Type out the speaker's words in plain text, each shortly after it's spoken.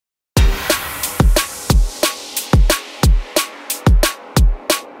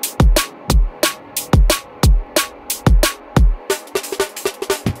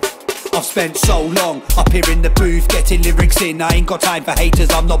I've spent so long up here in the booth getting lyrics in. I ain't got time for haters,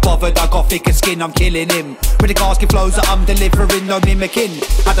 I'm not bothered, I got thicker skin, I'm killing him with the gasket flows that I'm delivering, no mimicking.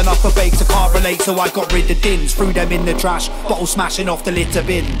 Had enough of fakes, I can't relate, so I got rid of dins. Threw them in the trash, bottle smashing off the litter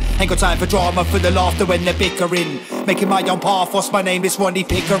bin. Ain't got time for drama, for the laughter when they're bickering. Making my own path, what's my name, it's Ronnie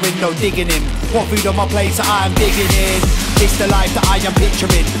Pickering, no digging him. What food on my plate that I am digging in. It's the life that I am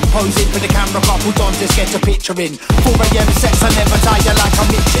picturing. Posing for the camera, couple dons, just get a picture in. 4 AM sets, I never tire like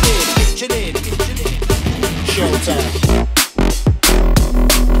I'm itching in. Showtime.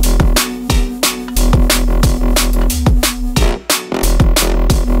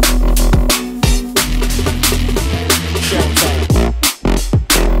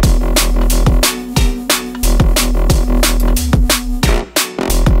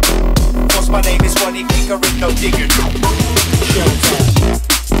 My name is Ronnie Pickering, no digging. Showtime.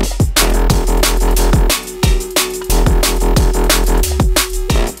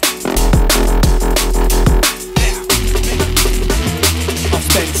 I've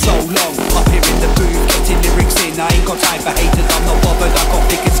spent so long up here in the booth getting lyrics in. I ain't got time for haters, I'm not bothered, I got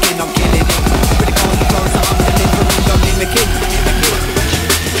thicker skin, I'm killing it. With the kind of flows that I'm delivering, no mimicking.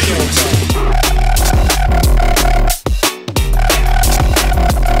 Showtime.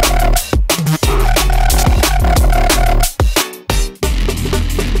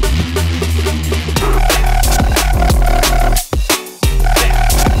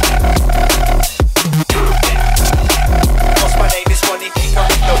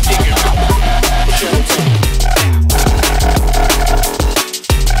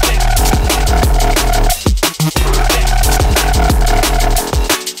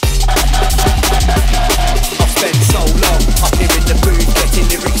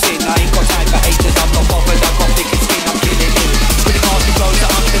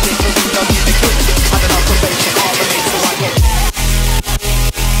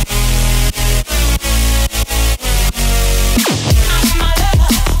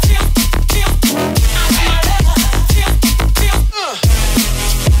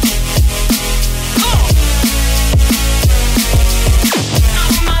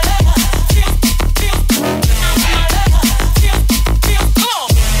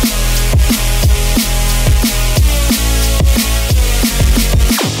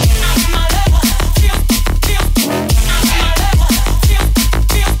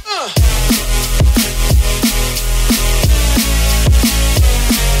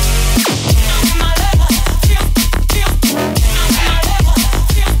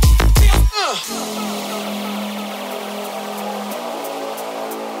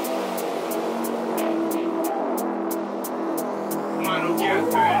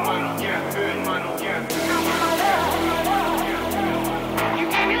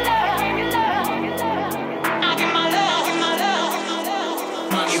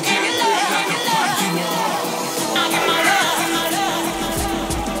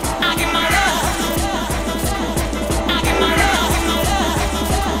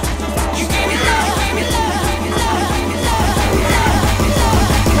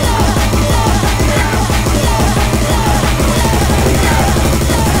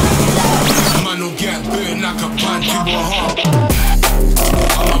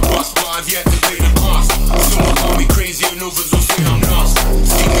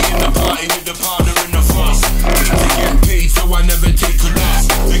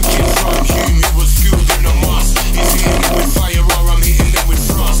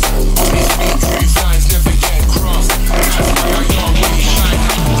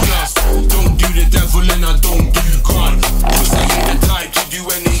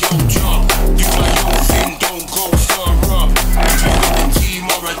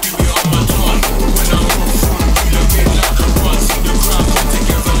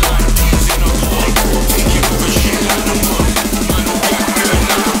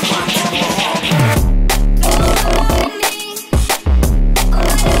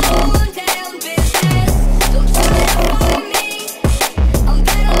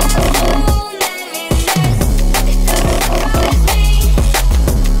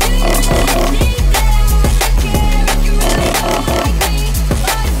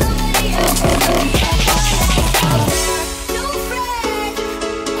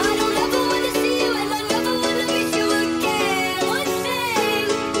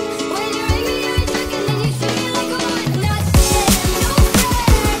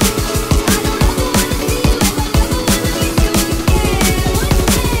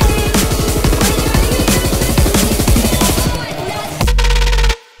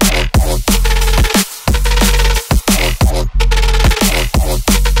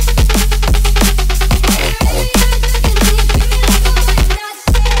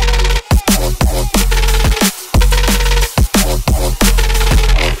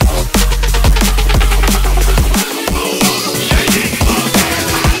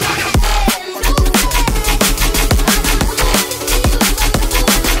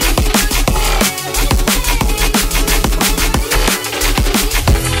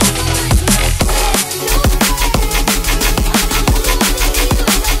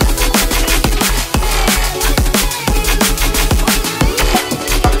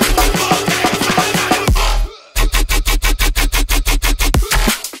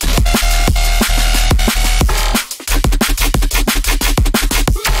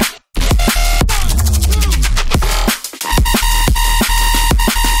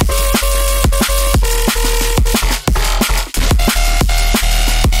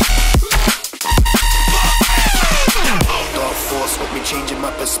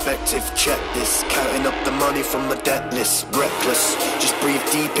 perspective, check this. Counting up the money from the debt list. Reckless, just breathe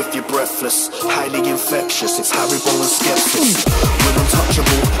deep if you're breathless. Highly infectious, it's Haribo and Skepsis. We're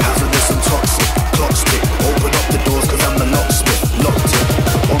untouchable, hazardous and toxic. Clock stick, open up the doors cause I'm the locksmith. Locked it,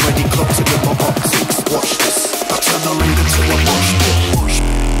 already clocked it with my optics. Watch this, I turn the rain into a mosh pit.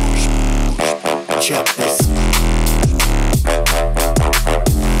 Check this.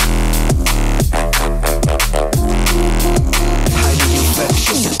 Highly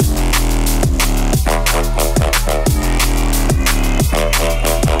infectious.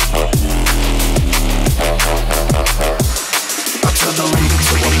 I turn the rain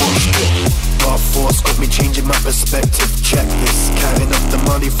into a mosh pit. Dark force got me changing my perspective. Check this, counting up the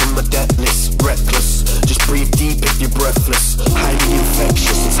money from the debt list. Reckless, just breathe deep if you're breathless. Highly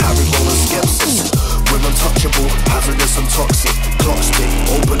infectious, it's Haribo and Skepsis. We're untouchable, hazardous and toxic. Clock stick,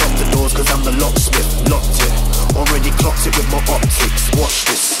 open up the doors cause I'm the locksmith. Locked it, already clocked it with my optics. Watch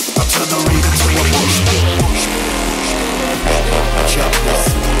this, I turn the rain into a mosh pit. Check this.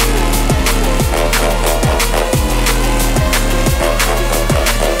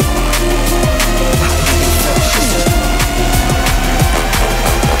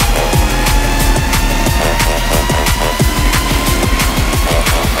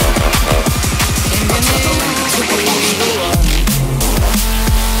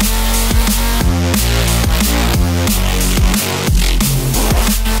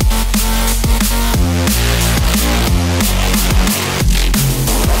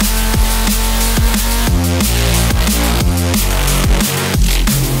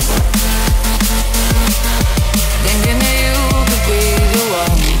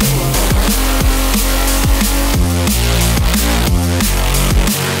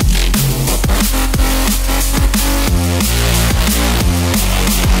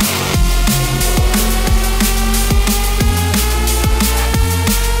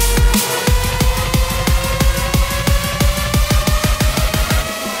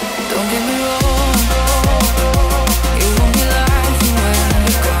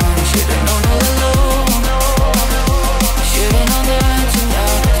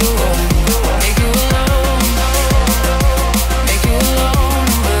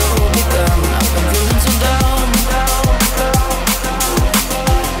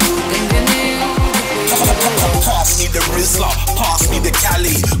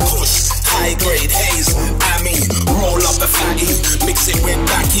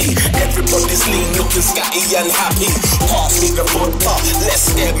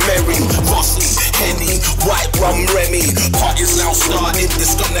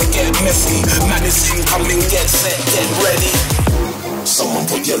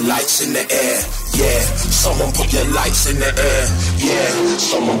 In the air, yeah. Someone put your lights in the air, yeah.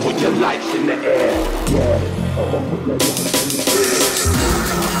 Someone put your lights in the air, yeah. Someone put your lights in the air, yeah. Someone put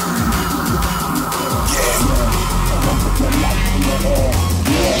your lights in the air,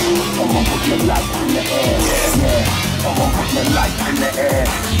 yeah. Someone put your lights in the air, yeah. Someone put your lights in the air,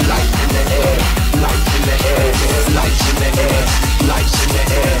 lights in the air, lights in the air, lights in the air, lights in the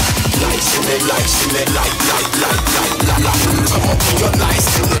air, lights in the lights in the light. Someone put your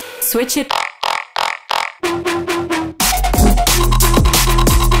lights in the Switch it.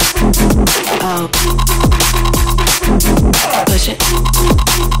 Oh. Push it.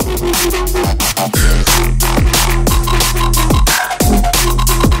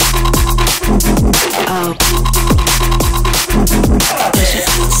 Oh. Push it.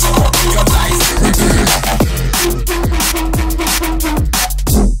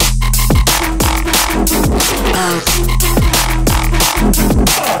 Oh.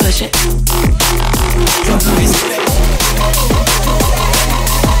 Push it.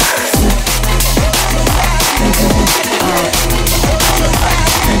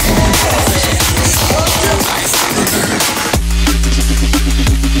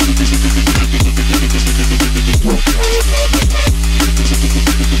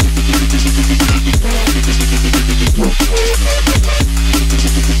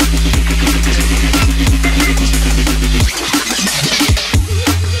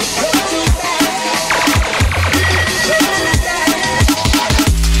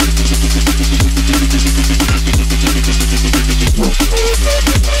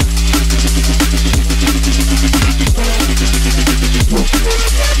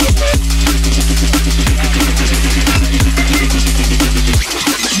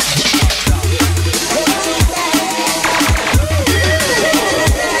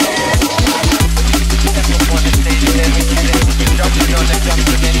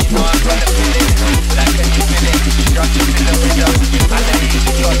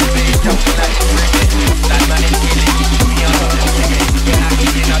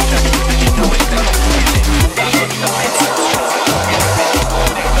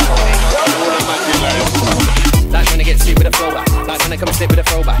 come slip with a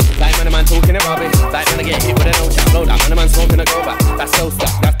throwback. Like man, a man talking a rubbish. Like man, I get hit with a no chat. Blow that, man, a man smoking a go back. That's so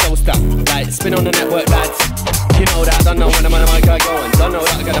stuff, that's so stuff. Like spin on the network, lads. You know that, don't know when I'm on the mic I go and don't know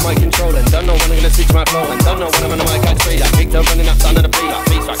that I got the mic controlling. Don't know when I'm gonna switch my flow and don't know when I'm on the mic I straight that. Big dog running up under the play like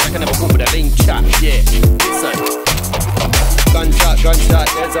face tracks. I can never walk with a lean chat. Yeah, listen. Gunshot, gunshot,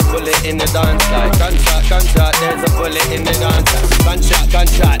 there's a bullet in the dance. Like gunshot, gunshot, there's a bullet in the dance. Gunshot,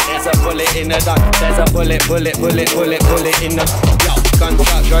 gunshot, there's a bullet in the dance. There's a bullet, bullet, bullet, bullet, bullet in the yo.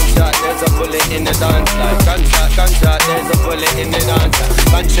 Gunshot, gunshot, there's a bullet in the dance. Like gunshot, gunshot, there's a bullet in the dance.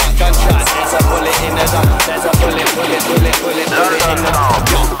 Gunshot, gunshot, there's a bullet in the dance. There's a bullet, bullet, bullet, bullet, bullet in the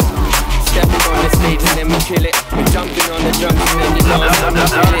yo. Stepping on the stage and then we kill it. We're jumping on the drums and then you know I'm gonna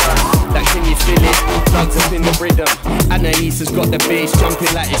feel it. Like can you feel it? Plugs up in the rhythm. Annalisa's got the bass jumping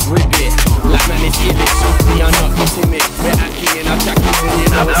like it's ribbit. Like man it's illish. We are not timid. We're acting in our jackets and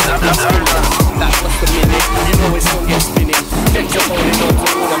you know it's something spinning. Like what's the minute? You know it's gonna get spinning. Legs are holding on to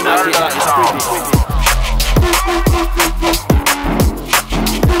all the magic like it's cribbit.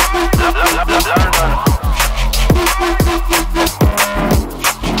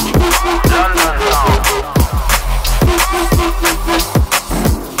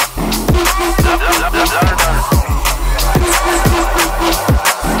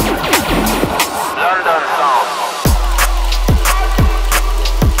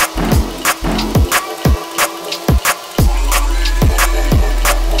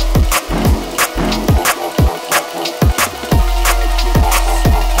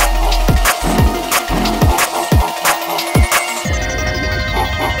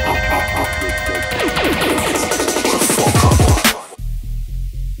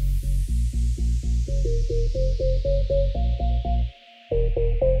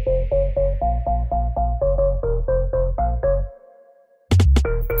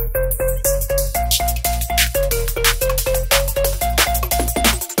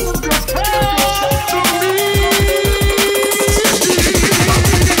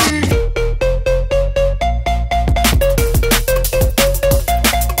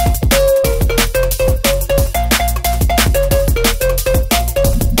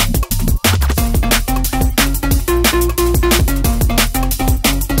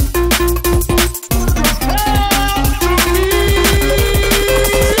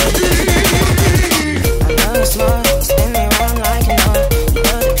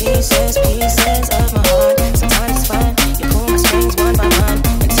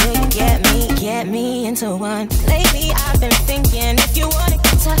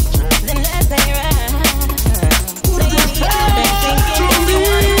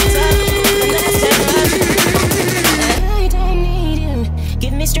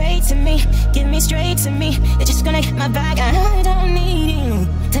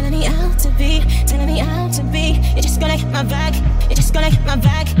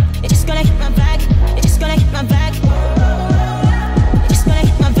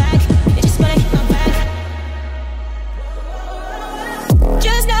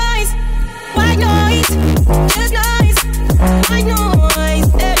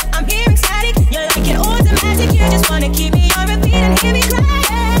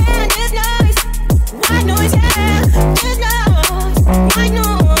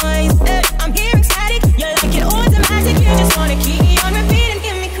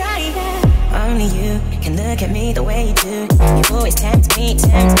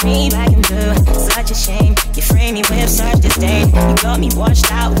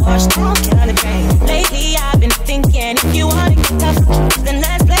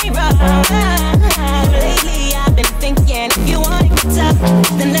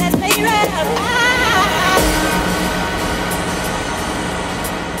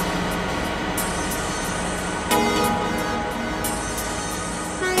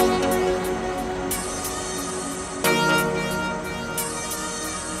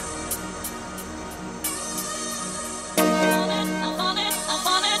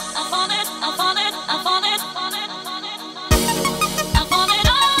 I want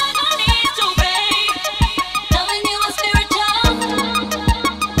it.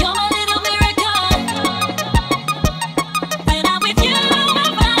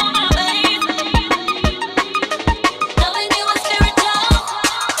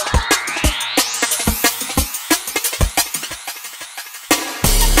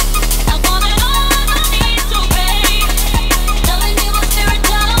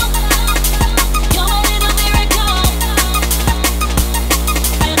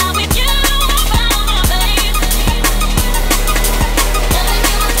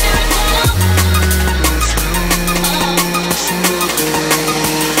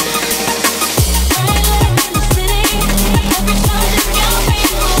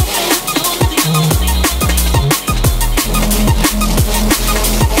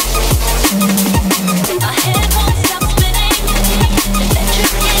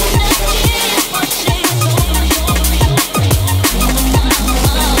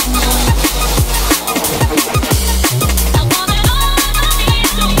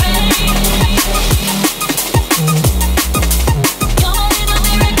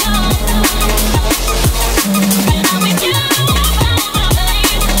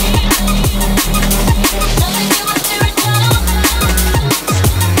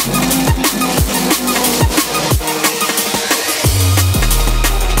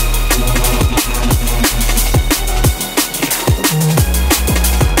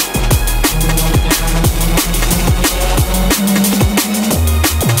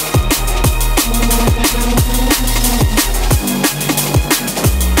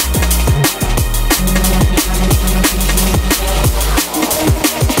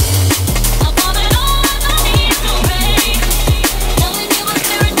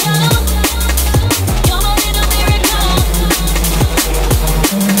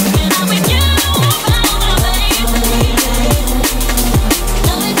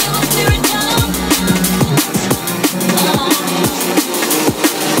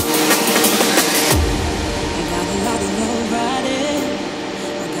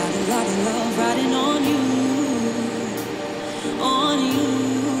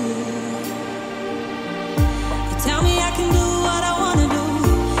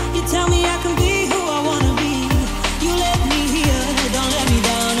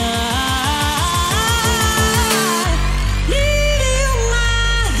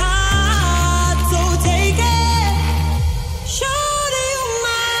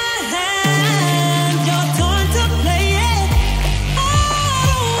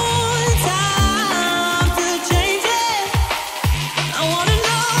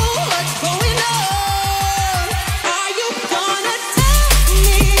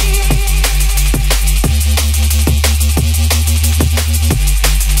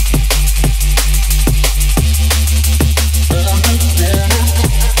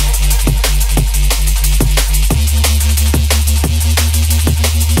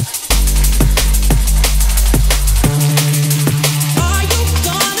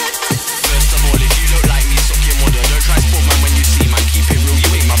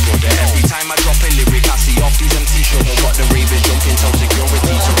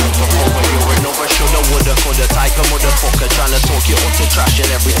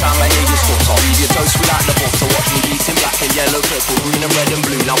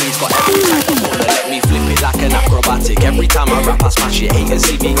 he's got every type of baller. Let me flip it like an acrobatic. Every time I rap I smash it. Haters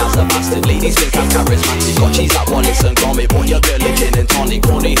see me as a bastard. Ladies think I'm charismatic. Got cheese like Wallace and Gromit. Bought your girl a gin and tonic.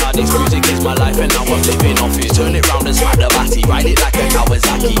 Corny hard, this music is my life and now I'm living off it. Turn it round and smack the batty. Ride it like a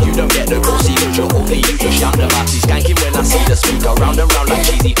Kawasaki. You don't get the pussy cause you're only you just shout the batty. Skanking when I see the speaker. Round and round like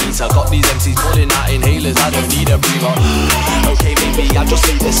cheesy pizza. Got these MCs pulling out inhalers. I don't need a breather. Okay, maybe I just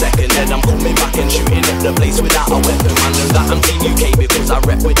need a second. Then I'm coming back and shooting up the place without a weapon. Man, know that I'm Team UK because I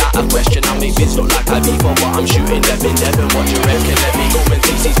rep without a question. I make bits look like I beef for what I'm shooting. Them in Devon, what you reckon? Let me come and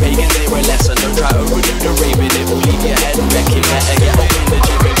teach these pagans they were a lesson. Don't try to overdo the raving, it will leave your head wrecking. Better get up in the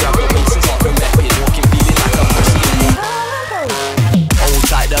gym and grab a piece and start repping. Walking feeling like a pussy. Hold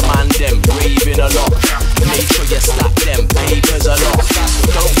tight the man, them raving a lot. Make sure you stack them papers a lot.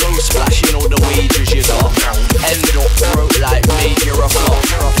 Don't go splashing all the wages you got. End up broke like mate, you're a flop.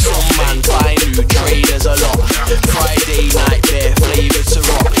 Some man buy new trainers a lot. Friday night bare flavors to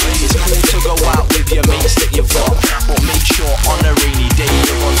rock. It's cool to go out with your mates that you've got, but make sure on a rainy day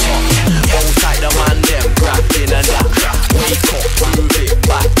you're on top. Hold tight the man, them grafting and that. Wake up, move it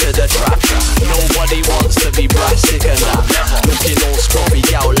back to the trap. Nobody wants to be brassic and that. Looking all scruffy,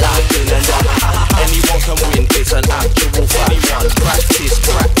 y'all laughing and that. Anyone can win, it's an actual fact.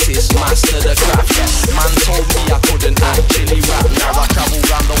 Practice, master the craft. Man told me I couldn't actually rap. Now I travel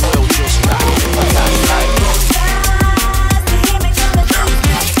round the world just rapping.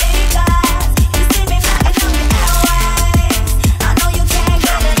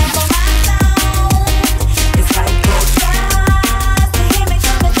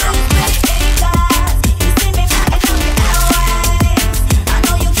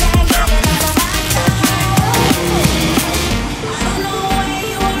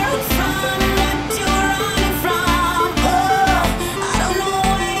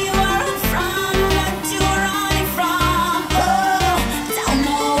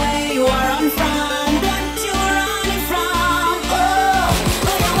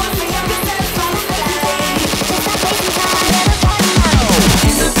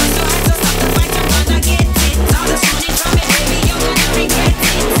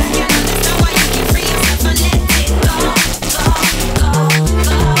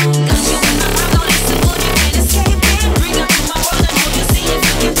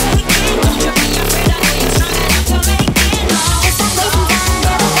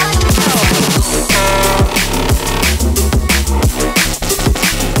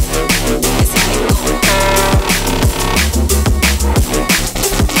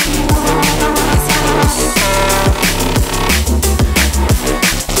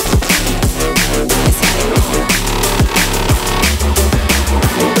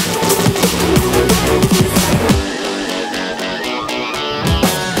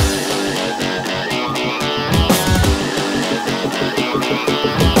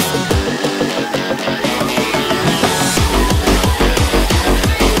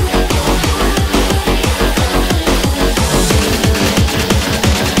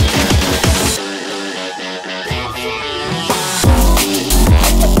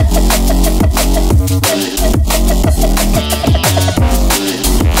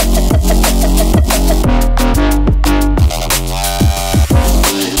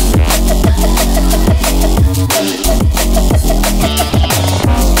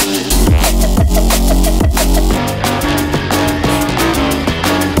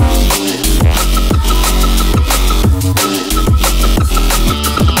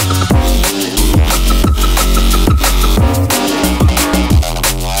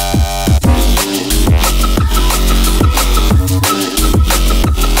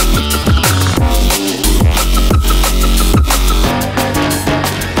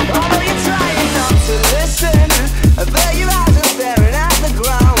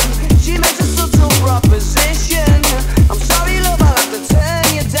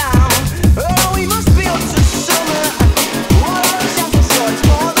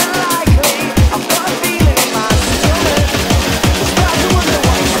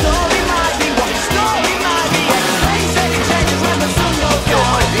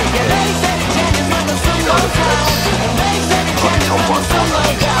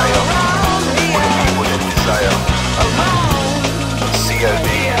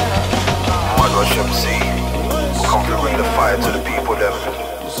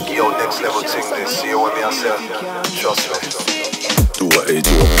 Do what they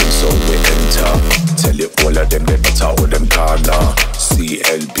do, open so they enter. Tell it all of them, they better all them corner.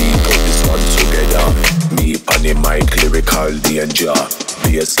 CLB, put this one together. Me on the mic, lyrical danger.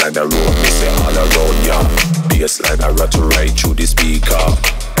 Bassline a road, me say all around ya. Bassline a rat right through the speaker.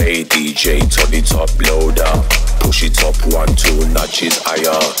 Hey DJ, turn it up louder. Push it up 1, 2 notches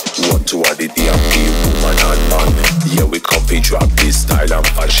higher. 1, 2 are the DMP woman and man. Yeah, we come to drop this style and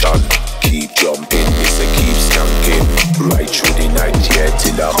fashion. Keep jumping, Mr. Keep skanking. Right through the night, yeah,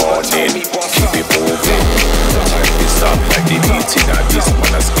 till the morning. Keep it moving. No time to stop. Like the beating at this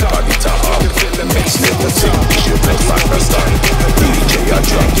man, I skip on the top. Next level thing, you should just understand. DJ, I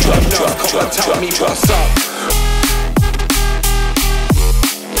drop.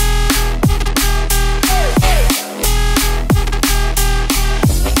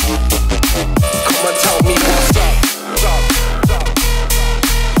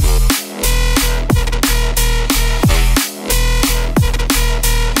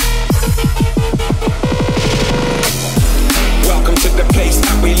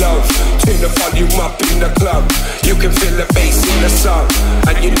 Turn the volume up in the club. You can feel the bass in the song.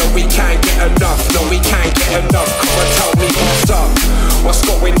 And you know we can't get enough. No, we can't get enough. Come on, tell me what's up. What's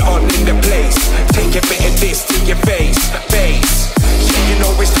going on in the place? Take a bit of this to your face. Bass. Yeah, you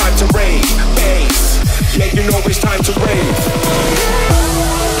know it's time to rave. Bass. Yeah, you know it's time to rave.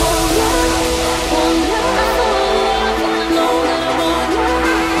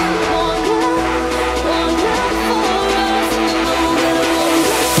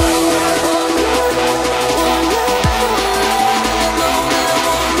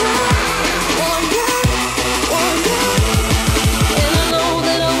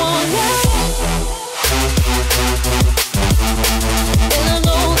 And I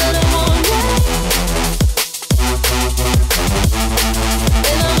know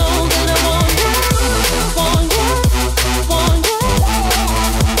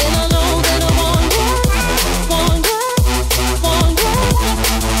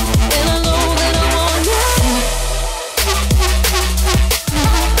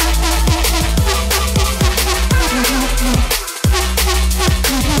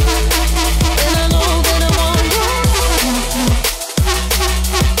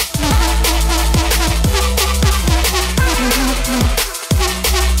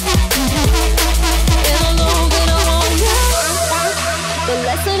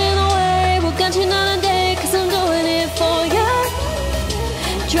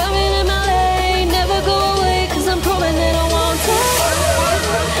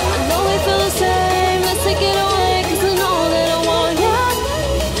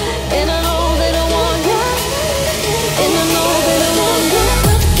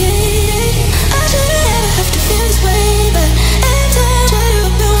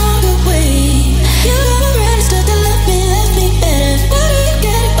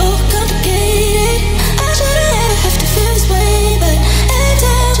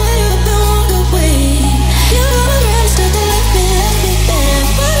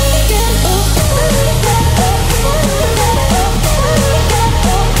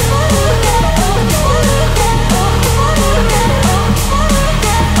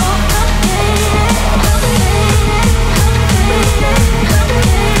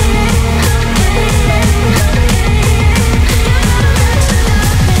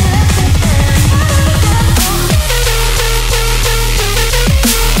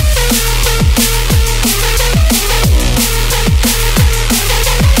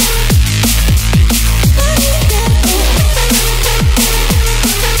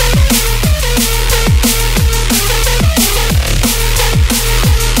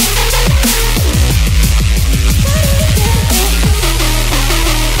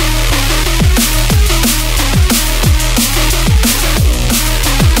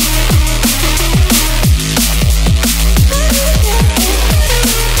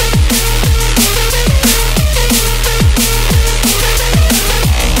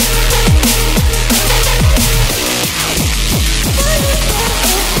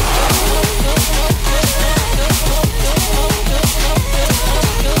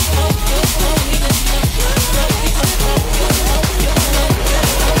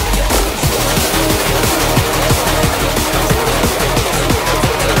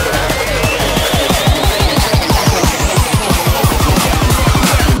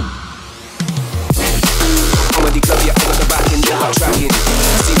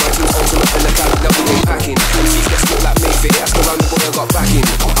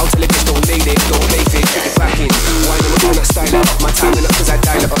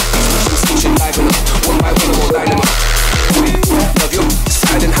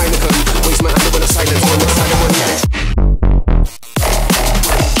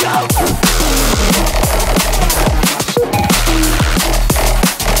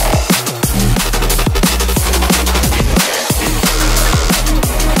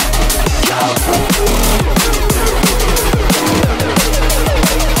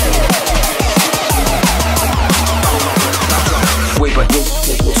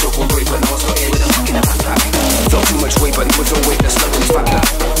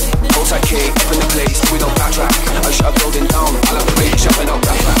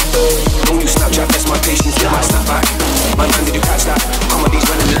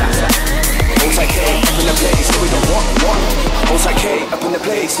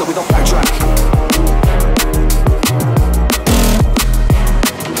slow it up, backtrack.